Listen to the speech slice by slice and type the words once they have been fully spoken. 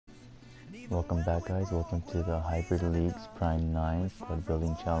Welcome back, guys. Welcome to the Hybrid Leagues Prime 9 Squad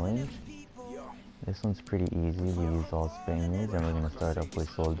Building Challenge. This one's pretty easy. We use all Spaniards, and we're going to start up with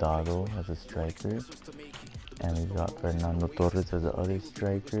Soldado as a striker. And we got Fernando Torres as the other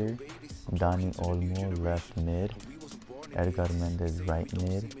striker, Dani Olmo left mid, Edgar Mendez right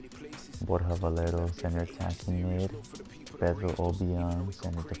mid, Borja Valero center attacking mid, Pedro Obiang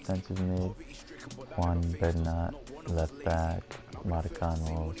center defensive mid, Juan Bernat left back,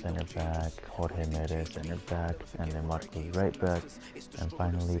 Marcano center back, Jorge Merez center back, and then Marcos right back, and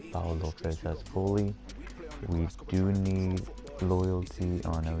finally Paulo Lopez as goalie. We do need loyalty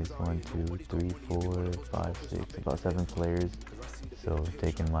on at least 1, 2, 3, 4, 5, 6, about 7 players, so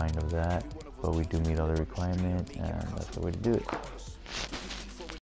take in mind of that. But we do meet all the requirements, and that's the way to do it.